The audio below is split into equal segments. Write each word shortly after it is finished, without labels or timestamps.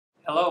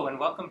Hello and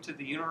welcome to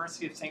the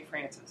University of St.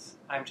 Francis.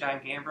 I'm John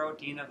Gambro,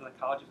 Dean of the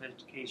College of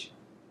Education.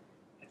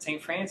 At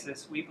St.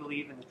 Francis, we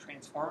believe in the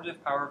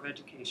transformative power of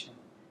education,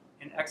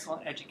 and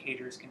excellent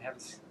educators can have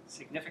a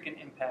significant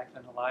impact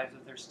on the lives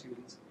of their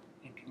students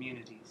and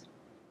communities.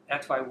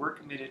 That's why we're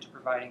committed to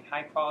providing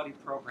high-quality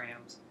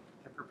programs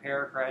that prepare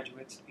our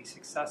graduates to be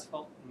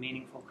successful in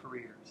meaningful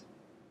careers.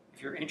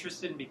 If you're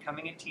interested in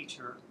becoming a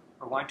teacher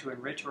or want to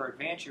enrich or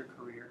advance your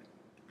career,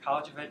 the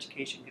College of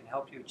Education can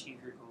help you achieve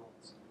your goals.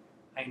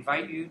 I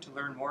invite you to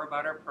learn more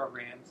about our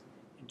programs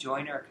and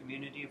join our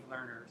community of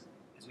learners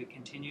as we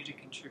continue to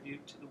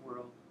contribute to the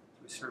world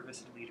through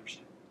service and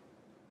leadership.